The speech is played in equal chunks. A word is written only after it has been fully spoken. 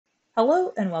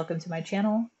Hello and welcome to my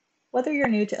channel. Whether you're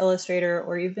new to Illustrator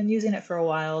or you've been using it for a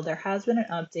while, there has been an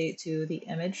update to the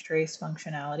image trace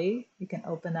functionality. You can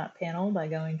open that panel by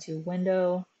going to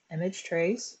Window, Image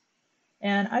Trace,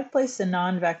 and I've placed a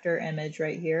non-vector image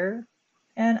right here.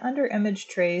 And under Image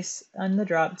Trace, on the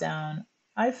drop-down,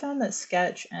 I've found that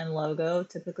Sketch and Logo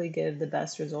typically give the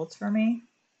best results for me.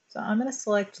 So I'm going to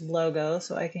select Logo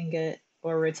so I can get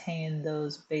or retain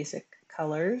those basic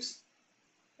colors.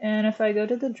 And if I go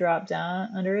to the drop down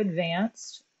under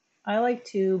Advanced, I like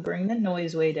to bring the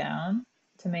noise way down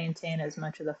to maintain as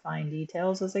much of the fine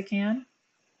details as I can.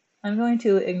 I'm going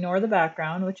to ignore the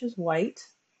background, which is white,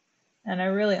 and I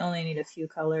really only need a few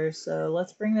colors, so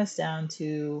let's bring this down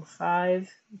to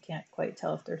 5. You can't quite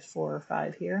tell if there's 4 or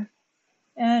 5 here.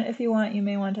 And if you want, you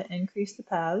may want to increase the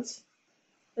paths.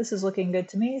 This is looking good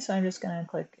to me, so I'm just going to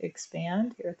click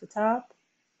Expand here at the top,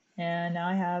 and now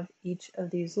I have each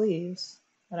of these leaves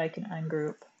that I can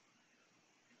ungroup.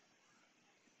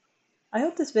 I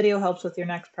hope this video helps with your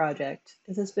next project.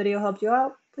 If this video helped you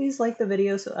out, please like the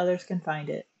video so others can find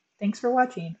it. Thanks for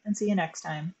watching and see you next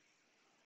time.